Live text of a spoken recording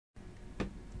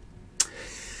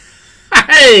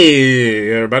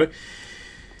Hey, everybody.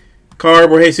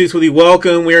 Cardboard Jesus with you.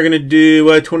 Welcome. We are going to do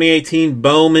 2018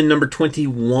 Bowman number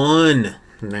 21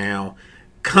 now.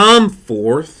 Come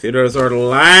forth. It is our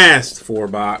last 4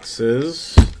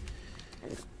 boxes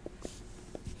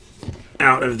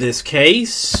out of this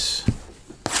case.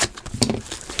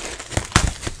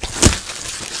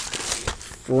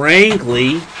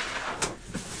 Frankly,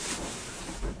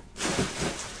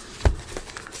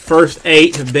 first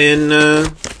 8 have been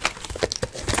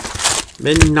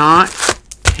not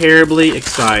terribly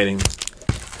exciting.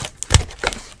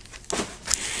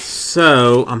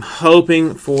 So I'm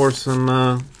hoping for some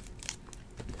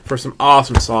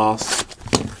awesome sauce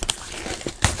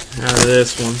out of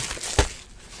this one.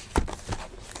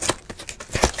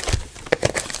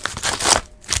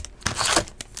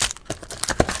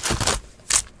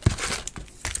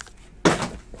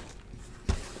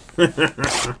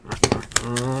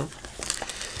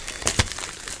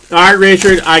 All right,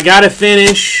 Richard, I gotta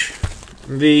finish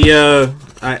the.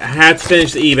 I had to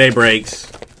finish the eBay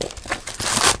breaks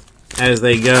as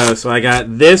they go. So I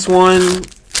got this one,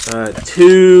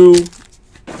 2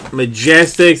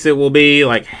 Majestics that will be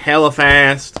like hella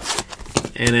fast,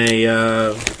 and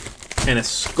a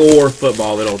score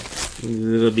football that'll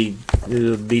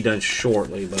be done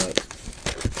shortly, but.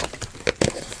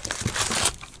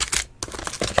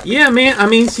 Yeah, man. I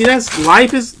mean, see, that's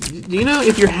life is. You know,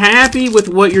 if you're happy with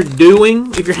what you're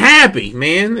doing, if you're happy,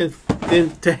 man,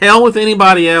 then to hell with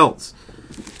anybody else.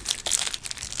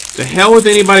 To hell with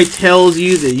anybody tells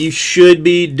you that you should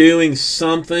be doing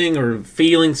something or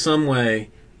feeling some way.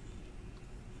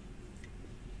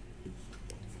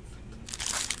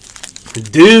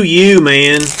 Do you,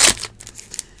 man?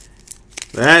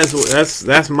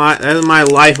 That's my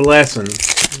life lesson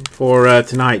for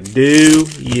tonight. Do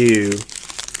you?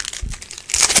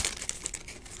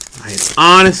 I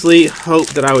honestly hope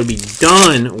that I would be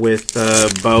done with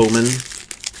Bowman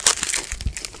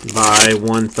by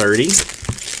 1:30.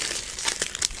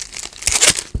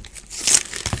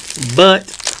 But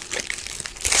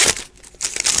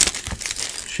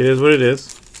shit is what it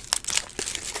is.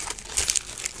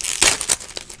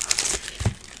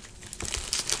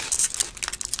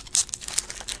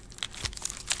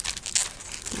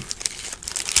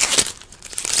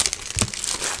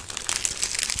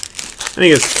 I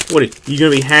think it's, what, you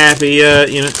gonna be happy,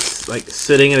 you know, like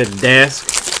sitting at a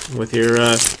desk with your,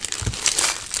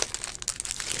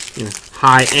 you know,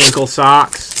 high ankle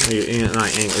socks, or your,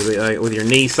 not ankle, like with your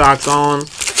knee socks on,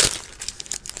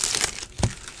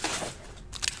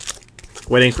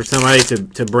 waiting for somebody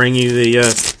to bring you the,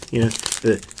 you know,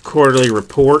 the quarterly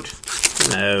report.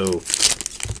 No,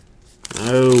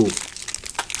 no.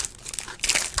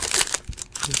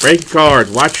 Break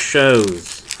cards, watch shows.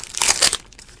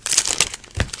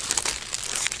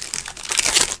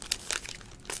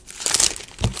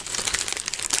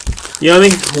 You know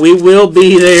what I mean? We will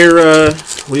be there.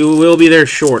 We will be there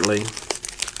shortly.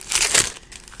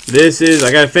 This is.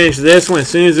 I gotta finish this one. As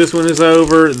soon as this one is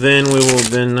over, then we will.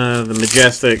 Then the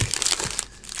Majestic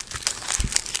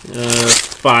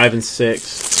 5 and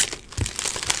 6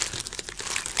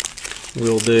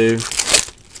 we'll do.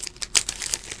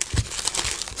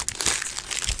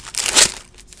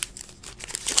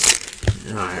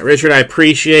 All right, Richard. I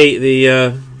appreciate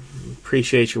the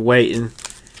appreciate you waiting.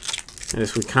 I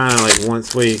guess we kind of like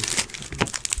once we,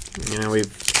 you know, we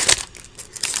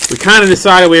kind of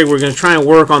decided we're going to try and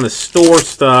work on the store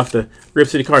stuff, the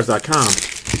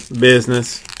RipCityCards.com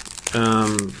business,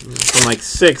 from like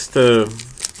 6 to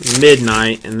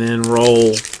midnight, and then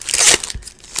roll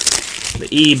the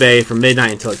eBay from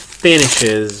midnight until it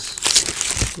finishes.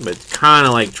 But kind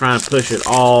of like trying to push it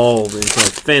all until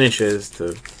it finishes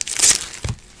to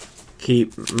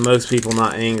keep most people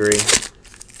not angry.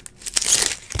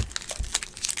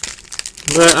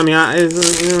 But, I mean, it's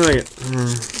like,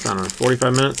 I don't know,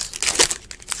 45 minutes?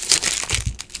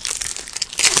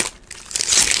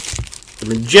 The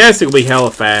Majestic will be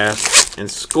hella fast,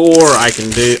 and score I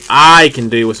can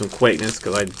do with some quickness,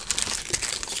 because I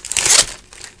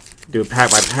do it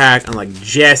pack by pack, unlike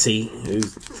Jesse,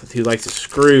 who likes to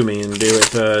screw me and do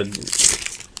it,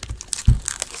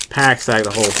 pack stack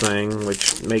the whole thing,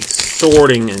 which makes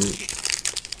sorting and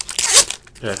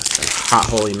a hot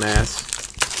holy mess.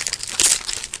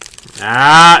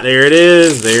 Ah, there it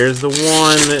is. There's the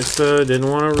one that didn't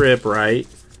want to rip right.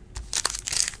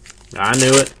 I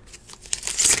knew it.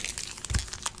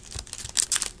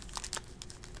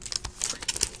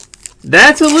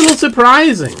 That's a little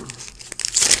surprising.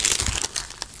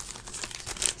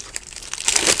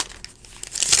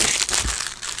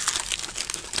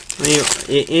 I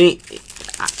mean,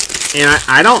 and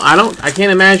I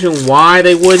can't imagine why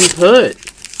they wouldn't put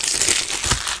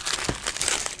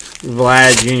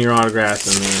Vlad Jr. autographs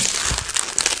in there.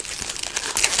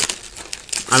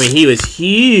 I mean, he was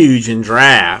huge in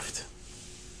draft.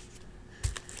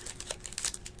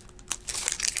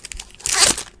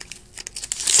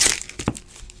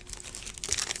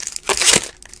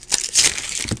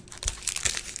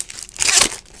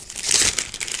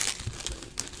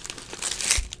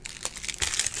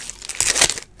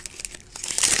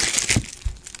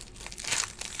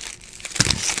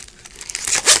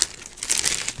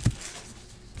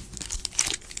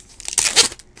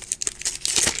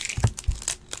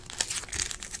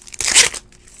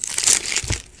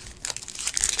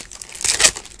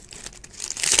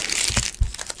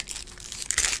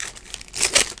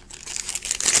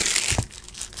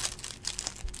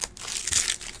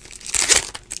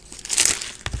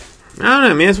 I don't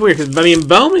know, man. It's weird because I mean,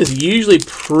 Bowman is usually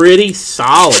pretty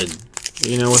solid.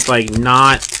 You know, with like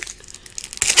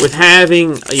with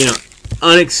having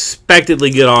unexpectedly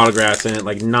good autographs in it,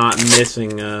 like not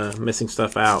missing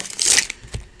stuff out.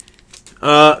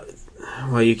 Well,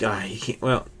 you can't.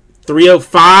 Well,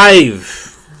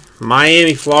 305,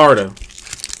 Miami, Florida.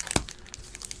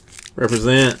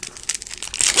 Represent.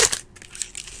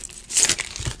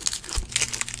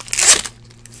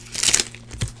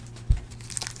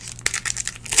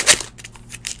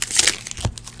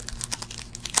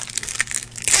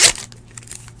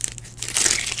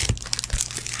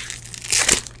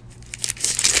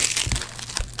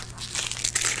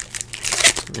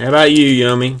 How about you,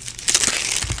 Yummy?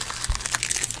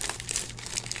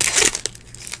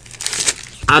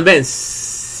 I'm betting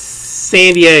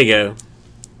San Diego.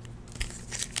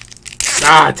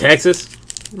 Ah, Texas.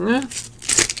 Yeah.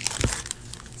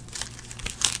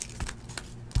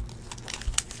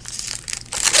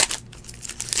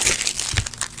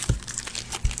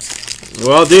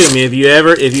 Well, dude, I mean, if you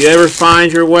ever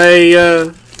find your way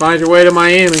to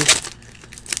Miami,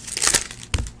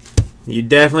 you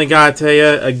definitely got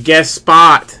a guest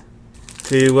spot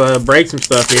to break some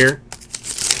stuff here.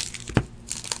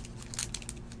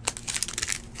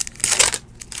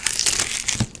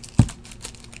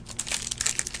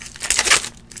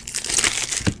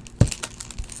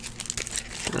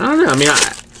 I don't know. I mean,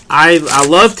 I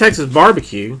love Texas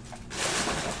barbecue.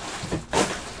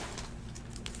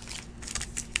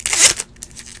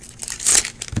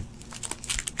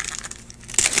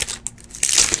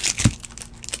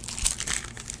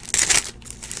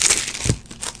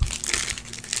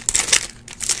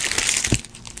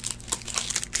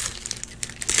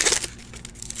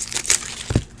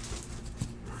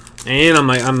 And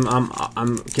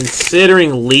I'm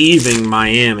considering leaving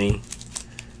Miami.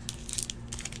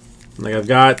 Like I've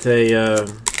got a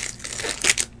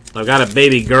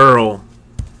baby girl.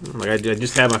 Like I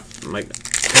just had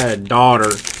had a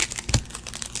daughter.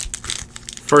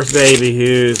 First baby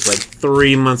who's like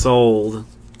 3 months old.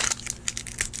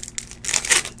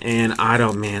 And I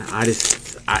don't, and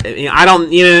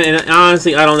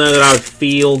honestly, I don't know that I would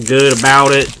feel good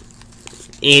about it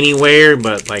anywhere,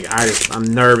 but like I'm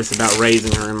nervous about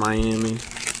raising her in Miami.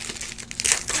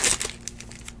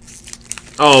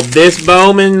 Oh, this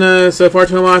Bowman so far,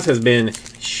 Tomas, has been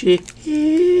shit.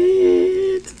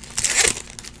 Been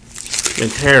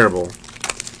terrible.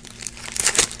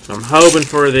 So I'm hoping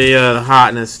for the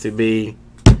Hotness to be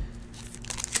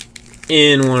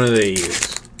in one of these.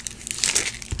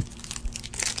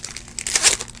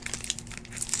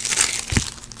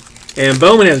 And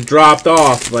Bowman has dropped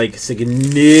off like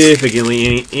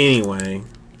significantly anyway.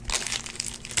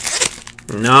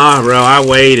 Nah, bro, I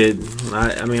waited.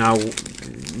 I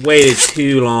waited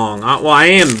too long. I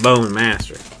am the Bowman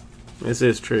master. This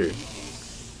is true.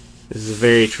 This is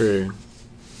very true.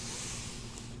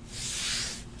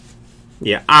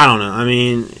 Yeah, I don't know. I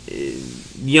mean,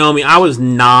 I was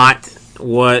not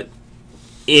what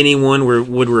anyone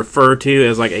would refer to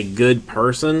as like a good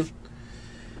person.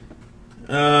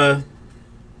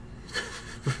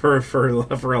 For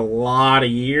a lot of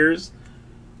years.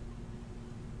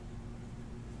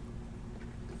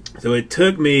 So it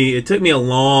took me a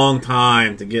long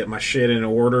time to get my shit in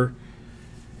order,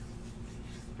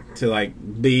 to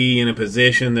like be in a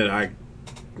position that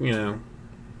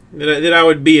that I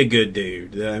would be a good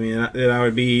dude. That I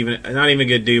would be not even a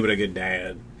good dude, but a good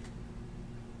dad.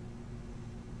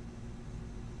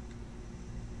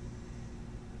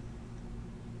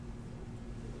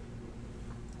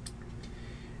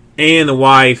 And the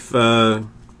wife, drop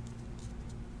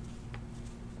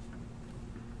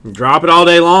it all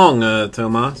day long,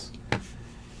 Tomas.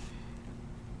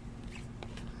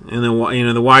 And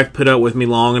then, the wife put up with me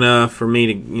long enough for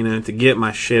me to, to get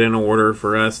my shit in order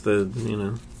for us to,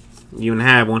 even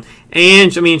have one.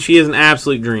 And, I mean, she is an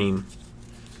absolute dream.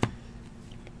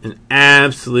 an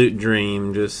absolute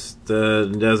dream. Just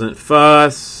doesn't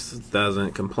fuss,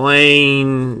 doesn't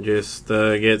complain, just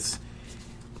gets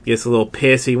a little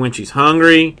pissy when she's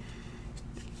hungry.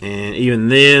 And even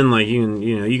then, like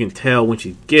you can tell when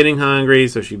she's getting hungry.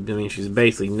 So she's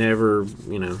basically never,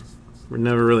 we're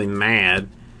never really mad.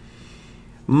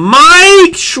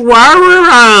 Mike Schwarber,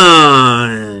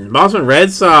 Boston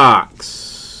Red Sox.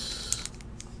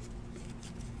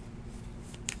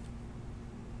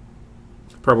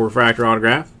 Purple refractor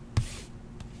autograph.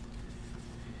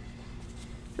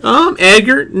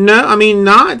 Edgar, no, I mean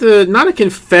not a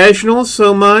confessional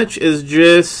so much as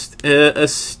just a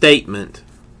statement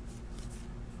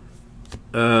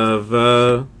of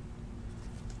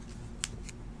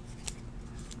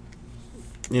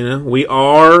we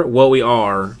are what we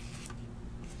are,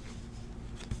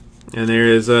 and there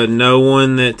is no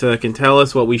one that can tell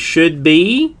us what we should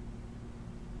be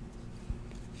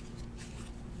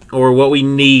or what we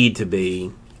need to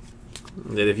be.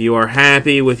 That if you are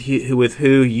happy with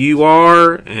who you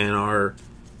are and are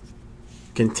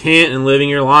content in living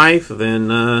your life, then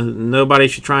nobody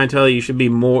should try and tell you should be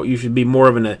more. You should be more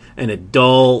of an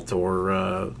adult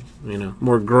or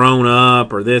more grown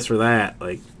up or this or that.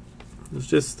 Like it's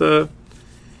just not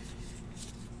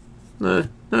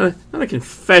a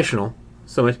confessional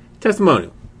so much,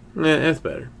 testimonial. That's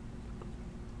better.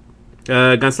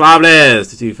 Gonsalves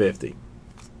to 250.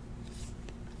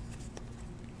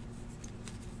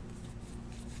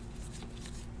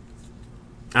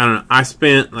 I don't know. I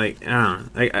spent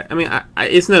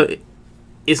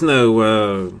it's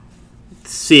no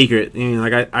secret.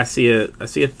 I see a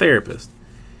therapist,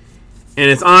 and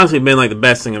it's honestly been like the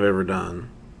best thing I've ever done.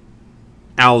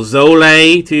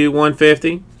 Alzole to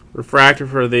 150 refractor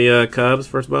for the Cubs,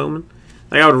 first Bowman.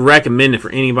 Like I would recommend it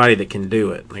for anybody that can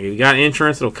do it. Like if you got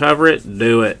insurance that'll cover it,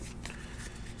 do it.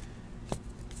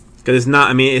 Because it's not.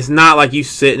 I mean, it's not like you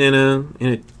sitting in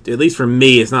a. At least for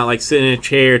me, it's not like sitting in a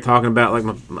chair talking about like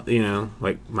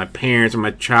like my parents or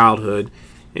my childhood.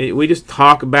 We just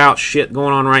talk about shit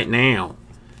going on right now.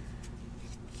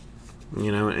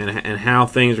 And how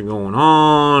things are going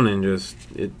on, and just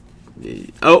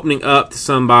opening up to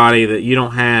somebody that you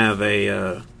don't have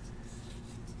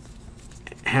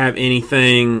have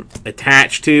anything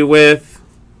attached to with.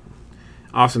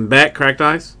 Austin Beck, cracked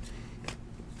ice,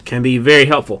 can be very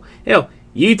helpful. Hell,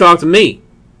 you talk to me.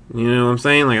 You know what I'm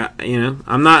saying? Like,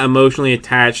 I'm not emotionally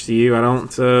attached to you. I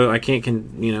don't, I can't,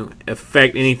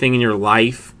 affect anything in your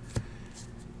life.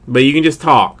 But you can just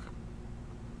talk,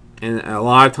 and a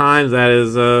lot of times that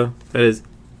is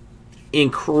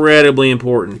incredibly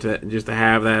important to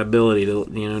have that ability to,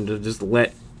 to just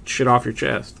let shit off your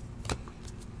chest.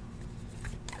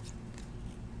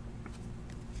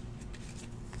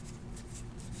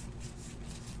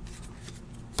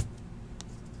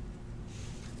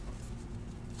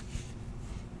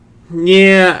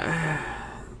 Yeah,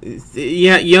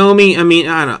 Yomi. I mean,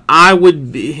 I don't know. I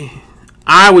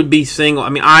would be single. I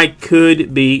mean, I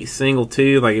could be single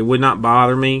too. Like, it would not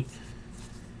bother me.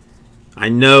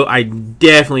 I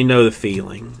definitely know the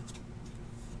feeling.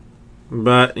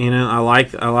 But I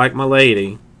like my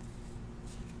lady,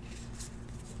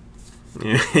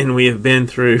 and we have been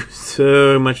through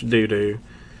so much doo-doo.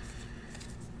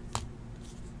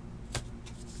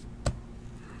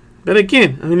 But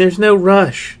again, I mean, there's no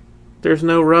rush. There's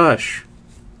no rush.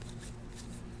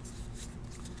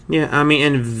 Yeah, I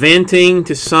mean, and venting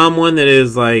to someone that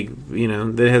is like,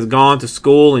 that has gone to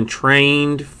school and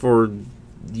trained for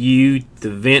you to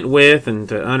vent with and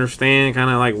to understand kind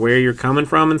of like where you're coming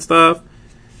from and stuff.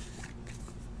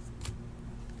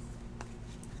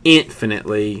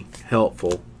 Infinitely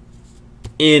helpful.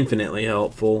 Infinitely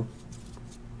helpful.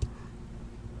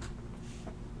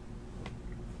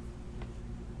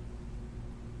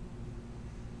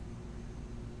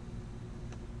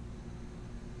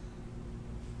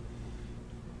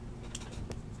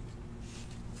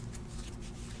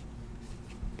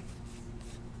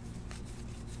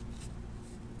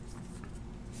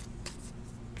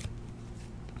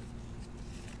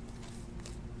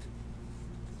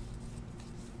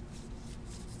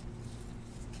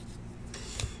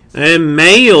 And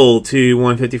Mail to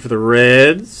 150 for the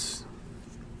Reds.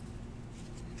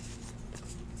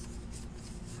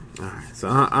 Alright, so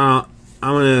I'm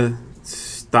going to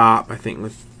stop, I think,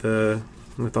 with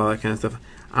all that kind of stuff.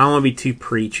 I don't want to be too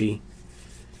preachy.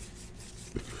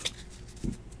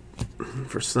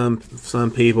 For some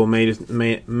people may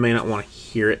not want to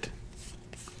hear it.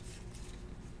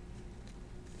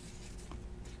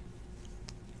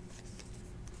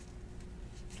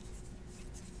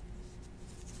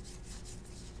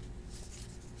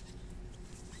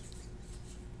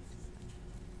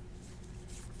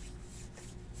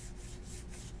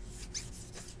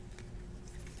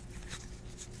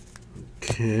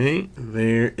 Okay,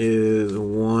 there is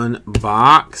one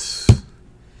box.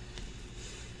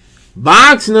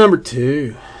 Box number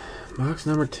 2. Box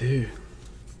number 2.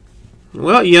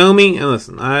 Well, Yomi, and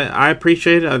listen, I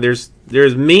appreciate it.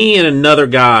 There's me and another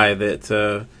guy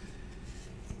that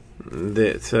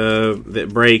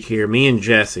break here. Me and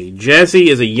Jesse. Jesse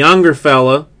is a younger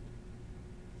fella.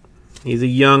 He's a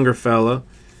younger fella.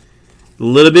 A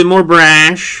little bit more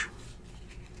brash.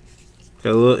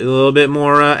 Got a little bit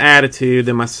more attitude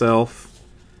than myself.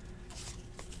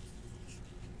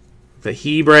 But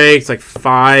he breaks like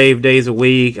 5 days a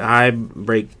week. I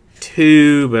break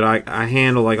 2, but I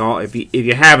handle like all. If you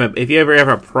ever have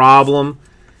a problem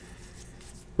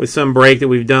with some break that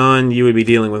we've done, you would be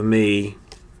dealing with me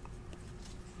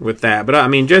with that. But I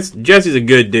mean, Jesse's a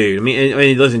good dude. I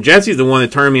mean, listen, Jesse's the one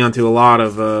that turned me onto a lot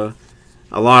of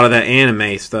that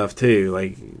anime stuff too.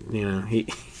 Like, you know,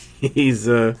 he's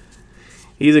a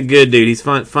good dude. He's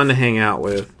fun to hang out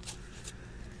with.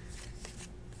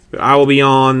 But I will be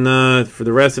on for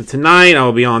the rest of tonight. I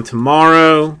will be on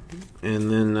tomorrow, and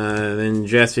then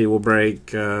Jesse will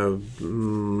break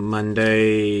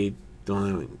Monday.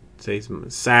 Don't know, say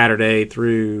Saturday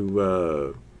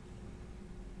through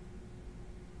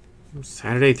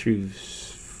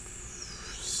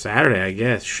Saturday, I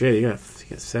guess. Shit, you got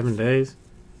 7 days.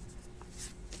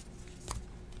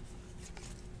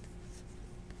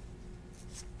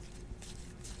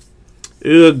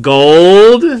 Ooh,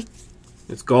 gold.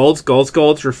 It's gold.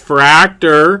 It's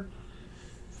refractor.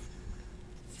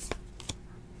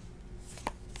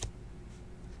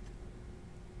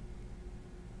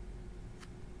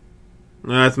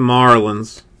 That's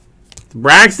Marlins.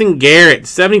 Braxton Garrett,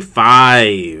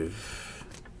 75.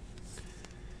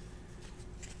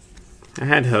 I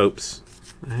had hopes.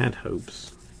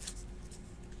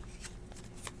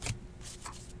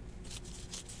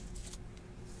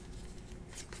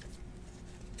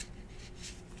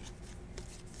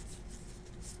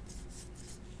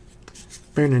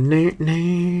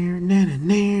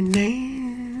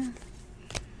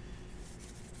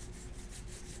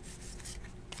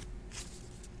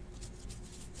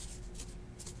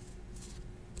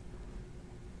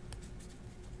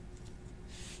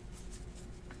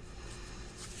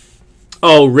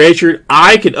 Oh, Richard,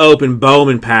 I could open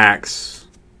Bowman packs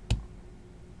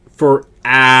for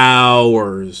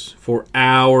hours. For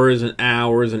hours and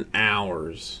hours and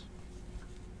hours.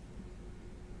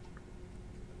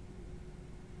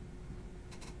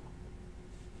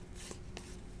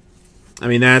 I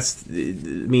mean,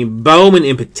 Bowman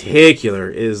in particular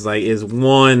is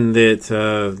one that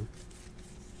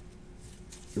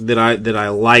I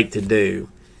like to do.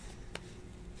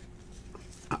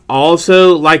 I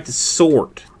also like to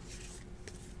sort.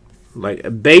 Like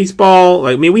a baseball,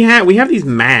 like I mean, we have these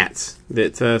mats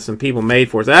that some people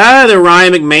made for us. The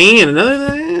Ryan McMahon,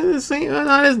 another same,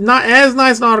 not as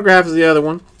nice an autograph as the other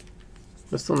one,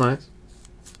 but still nice.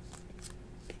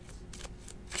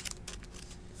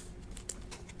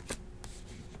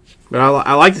 But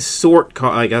I like to sort,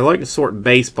 I like to sort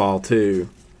baseball too.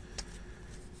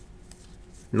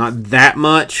 Not that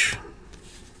much,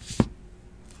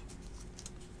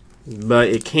 but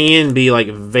it can be like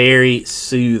very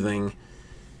soothing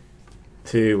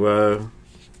to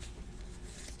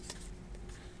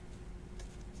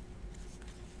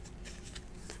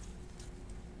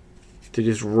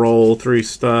just roll through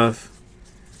stuff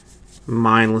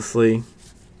mindlessly.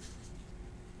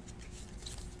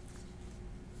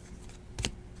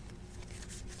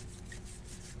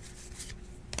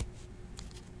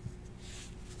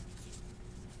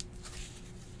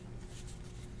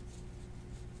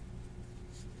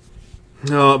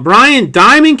 No, Brian,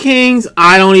 Diamond Kings,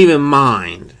 I don't even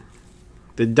mind.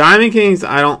 The Diamond Kings,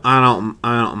 I don't mind.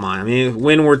 I mean,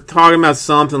 when we're talking about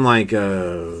something like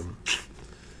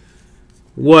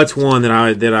what's one that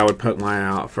I would poke my eye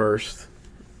out first?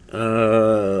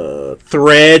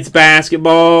 Threads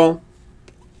basketball.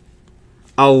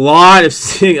 A lot of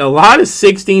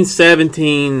 16,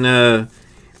 17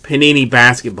 Panini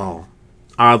basketball.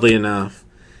 Oddly enough,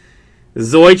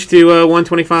 Zoich to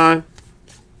 125.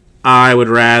 I would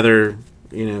rather,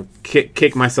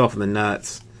 kick myself in the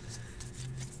nuts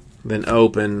than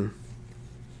open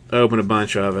a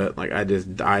bunch of it. Like I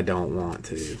don't want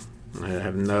to. I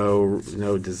have no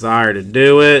desire to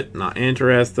do it. Not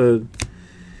interested.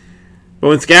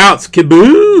 Bowman Scouts,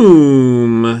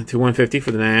 kaboom to 150 for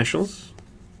the Nationals.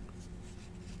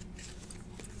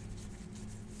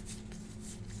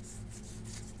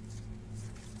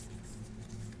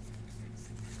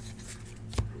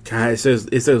 God, it's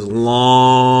those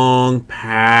long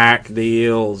pack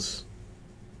deals.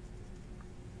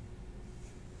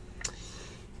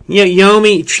 Yeah,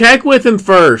 Yomi, check with him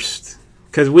first,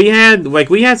 because we had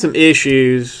some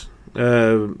issues.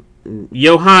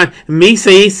 Johan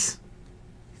Mises,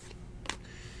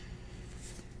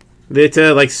 that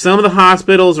like some of the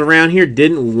hospitals around here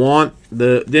didn't want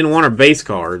our base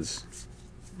cards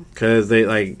because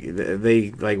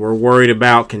they were worried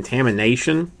about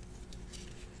contamination.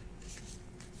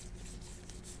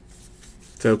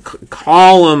 So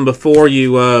call them before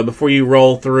you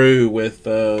roll through with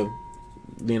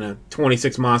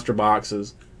 26 monster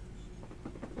boxes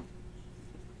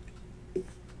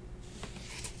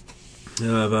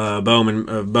of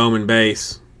Bowman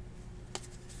base.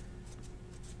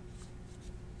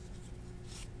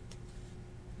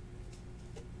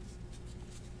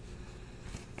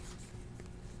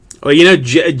 Well,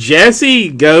 Jesse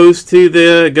goes to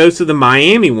the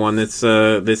Miami one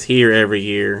that's here every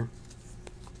year.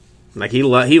 Like he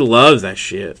loves that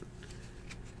shit.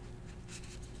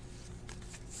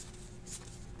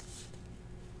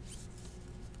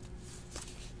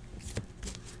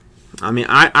 I mean,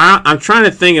 I'm trying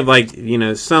to think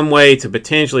of some way to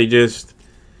potentially just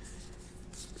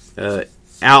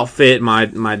outfit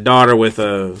my daughter with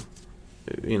a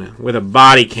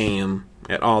body cam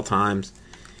at all times.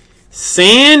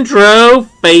 Sandro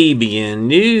Fabian,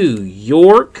 New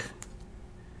York.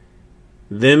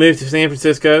 Then moved to San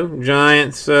Francisco.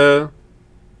 Giants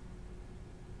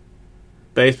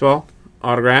baseball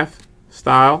autograph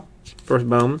style. First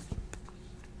Bowman.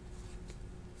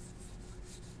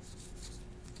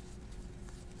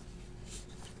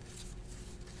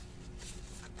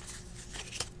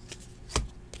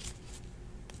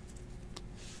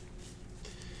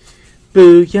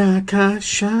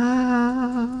 Booyakasha.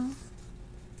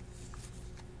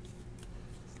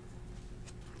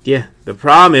 Yeah, the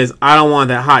problem is I don't want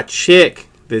that hot chick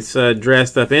that's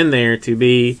dressed up in there to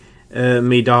be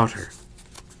me daughter.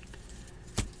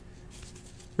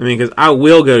 I mean, because I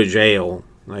will go to jail.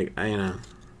 Like,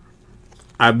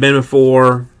 I've been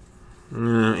before.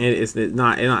 It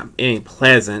ain't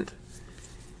pleasant.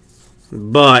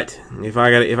 But if I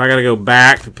gotta go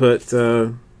back to put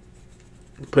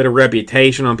a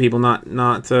reputation on people not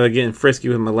getting frisky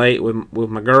with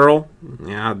my girl,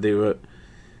 yeah, I'll do it.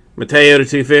 Mateo to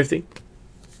 250.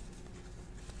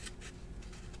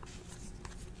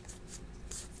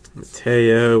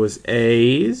 Mateo was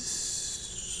A's.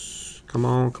 Come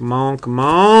on, come on, come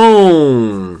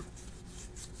on.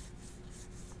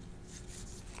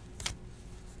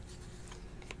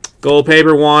 Gold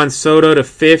paper Juan Soto to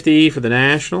 50 for the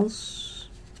Nationals.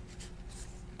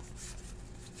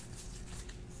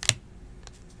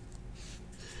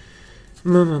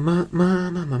 Well,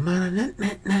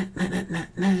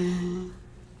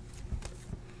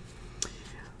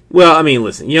 I mean,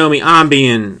 listen,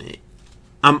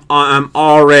 I'm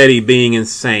already being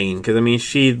insane because I mean,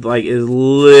 she is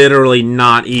literally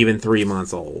not even 3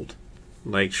 months old.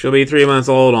 Like, she'll be 3 months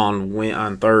old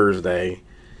on Thursday.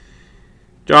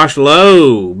 Josh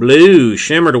Lowe, blue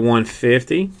shimmer to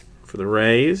 150 for the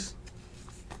Rays.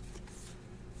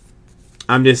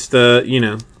 I'm just,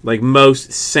 like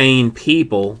most sane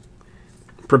people,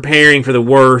 preparing for the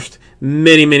worst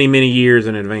many, many, many years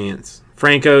in advance.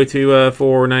 Franco to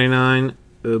 $4.99,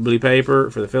 blue paper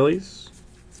for the Phillies.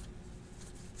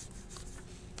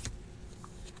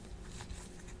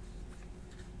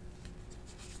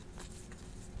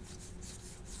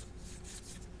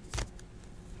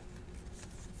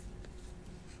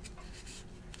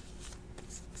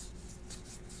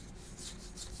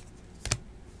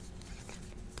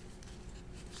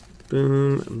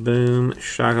 Boom, boom,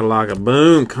 shakalaka,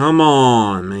 boom. Come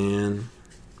on, man.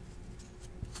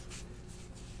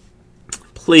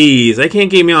 Please, they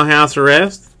can't keep me on house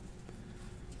arrest.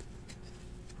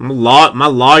 My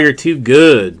lawyer too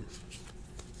good.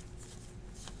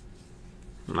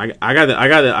 I got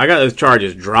those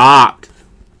charges dropped.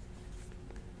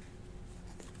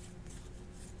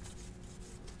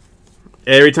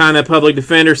 Every time that public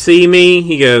defender see me,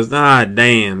 he goes, "Ah,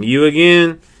 damn, you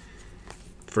again?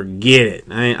 Forget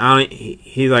it."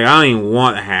 He's like, "I don't even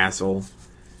want the hassle."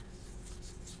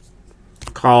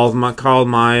 Calls my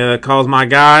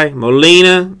guy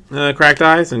Molina, cracked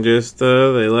ice, and just they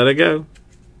let it go.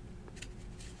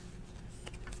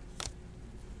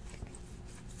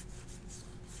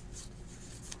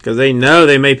 Because they know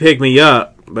they may pick me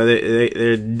up, but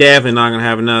they're definitely not going to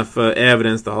have enough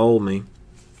evidence to hold me.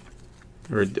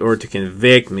 Or to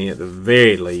convict me at the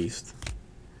very least.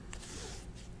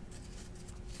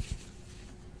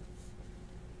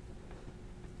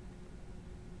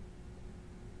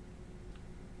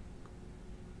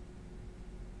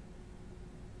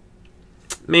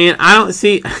 Man, I don't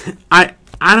see... I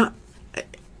don't...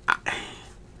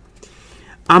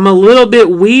 I'm a little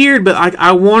bit weird, but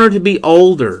I want her to be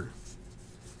older.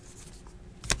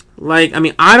 Like, I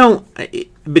mean, I don't...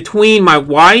 Between my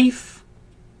wife,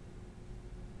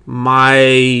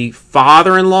 my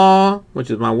father-in-law,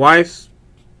 which is my wife's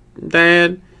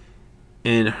dad,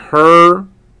 and her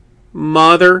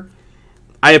mother,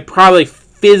 I have probably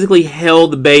physically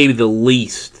held the baby the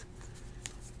least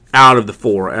out of the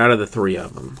three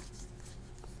of them.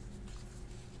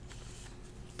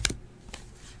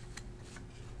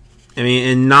 I mean,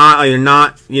 and not, like, they're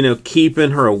not, you know,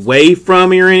 keeping her away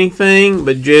from me or anything,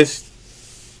 but just,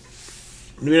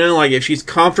 you know, like, if she's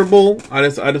comfortable, I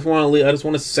just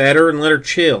want to set her and let her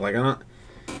chill. Like, I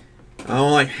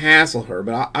don't like hassle her,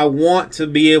 but I want to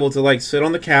be able to, like, sit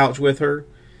on the couch with her,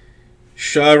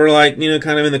 shove her, like, you know,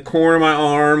 kind of in the corner of my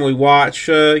arm. We watch,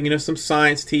 you know, some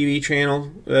science TV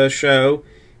channel show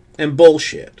and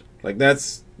bullshit. Like,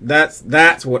 that's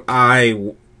what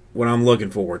I'm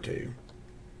looking forward to.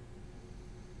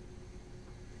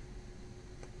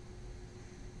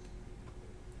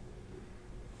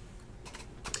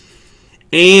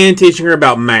 And teaching her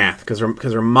about math, because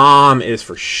her mom is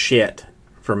for shit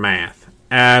for math.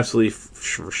 Absolutely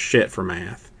for shit for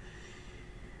math.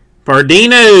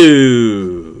 Pardino.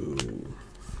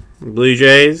 Blue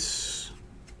Jays.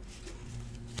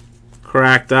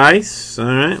 Cracked ice.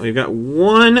 Alright, we've got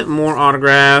one more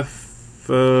autograph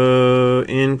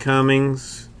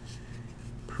incomings.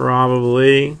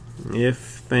 Probably. If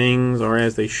things are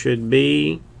as they should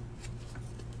be.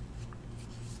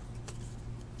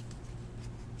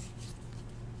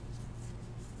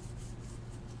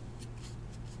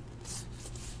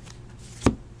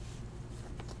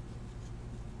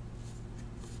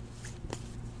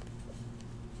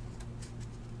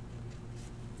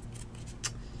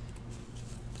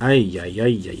 Ay, ay,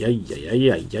 ay, ay, ay, ay, ay,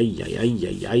 ay, ay,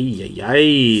 ay, ay, ay,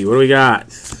 ay. What do we got?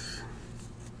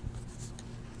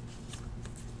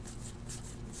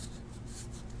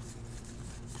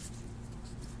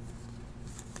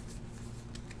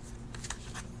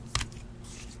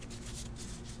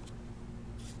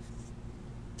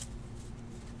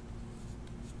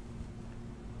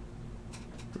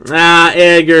 Nah,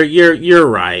 Edgar, you're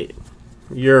right.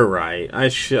 You're right. I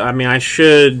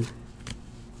should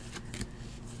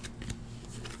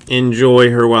enjoy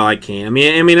her while I can.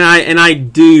 I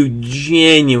do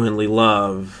genuinely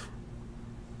love,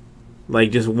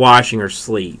 like, just watching her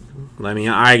sleep.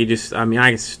 I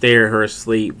can stare at her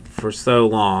asleep for so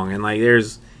long, and, like,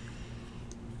 there's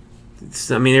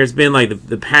been, like,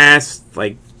 the past,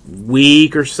 like,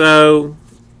 week or so,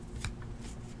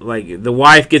 like, the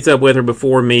wife gets up with her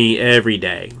before me every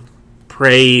day.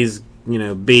 Praise, you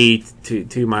know, be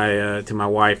to my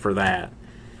wife for that.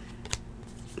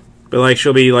 But, like,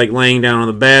 she'll be, like, laying down on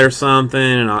the bed or something,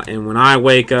 and when I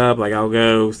wake up, like, I'll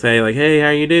go say, like, hey,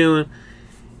 how you doing?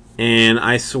 And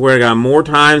I swear to God, more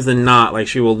times than not, like,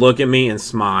 she will look at me and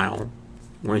smile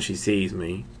when she sees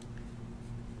me.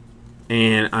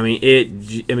 And,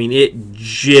 it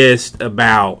just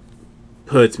about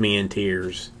puts me in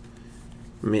tears.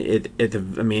 At the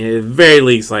very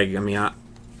least, like,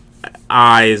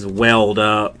 eyes welled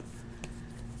up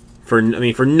for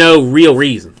no real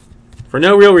reason. For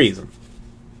no real reason.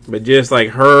 But just,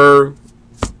 like, her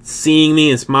seeing me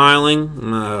and smiling.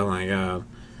 Oh, my God.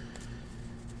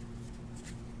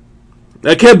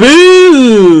 A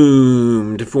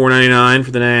kaboom to $4.99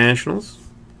 for the Nationals.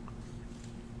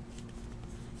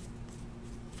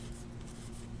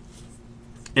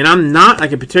 And I'm not,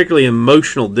 like, a particularly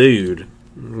emotional dude,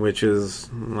 which is,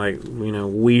 like, you know,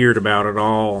 weird about it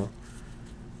all.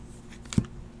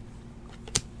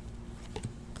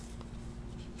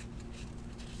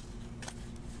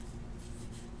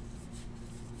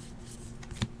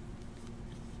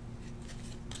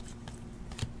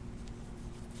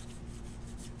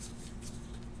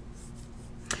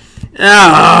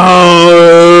 Oh,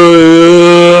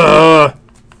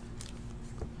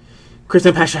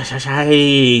 Kristen Pasha,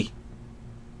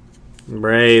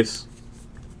 Braves.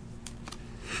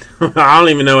 I don't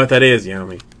even know what that is,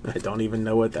 Yomi. I don't even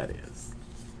know what that is.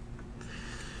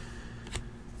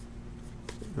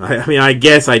 I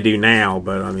guess I do now,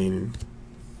 but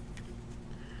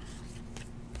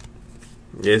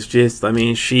it's just,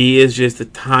 she is just the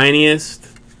tiniest,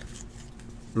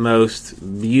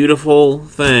 most beautiful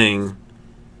thing.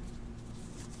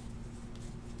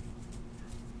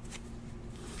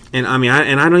 And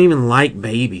I don't even like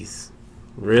babies.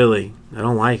 Really, I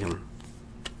don't like them.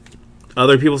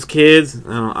 Other people's kids,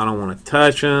 I don't want to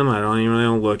touch them. I don't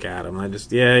even look at them. I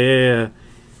just yeah,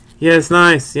 it's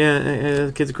nice. Yeah,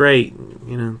 the kid's great.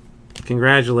 You know,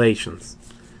 congratulations.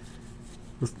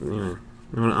 You know,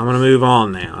 I'm gonna move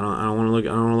on now. I don't want to look. I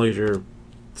don't want to look at your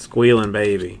Squealing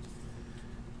baby.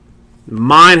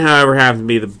 Mine, however, happens to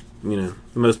be the the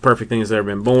most perfect thing that's ever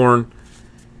been born,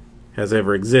 has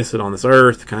ever existed on this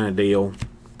earth, kind of deal.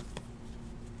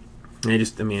 And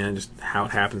just how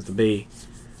it happens to be.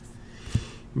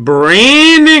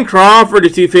 Brandon Crawford to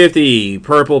 250,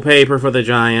 purple paper for the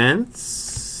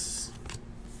Giants.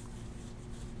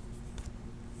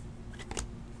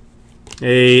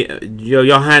 A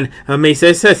Johan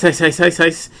Mesa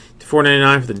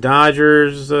 499 for the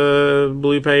Dodgers.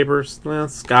 Blue papers, well,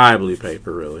 sky blue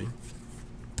paper, really.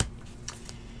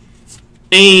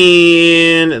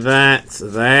 And that's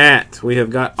that. We have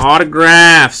got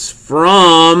autographs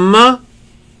from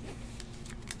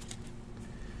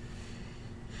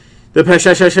the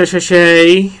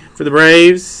Pesha for the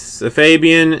Braves, the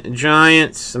Fabian,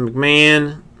 Giants, the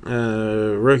McMahon,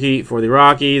 rookie for the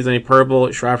Rockies, and a purple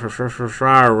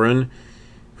Schreieren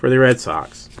for the Red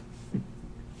Sox.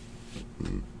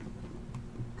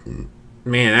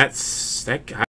 Man, that guy.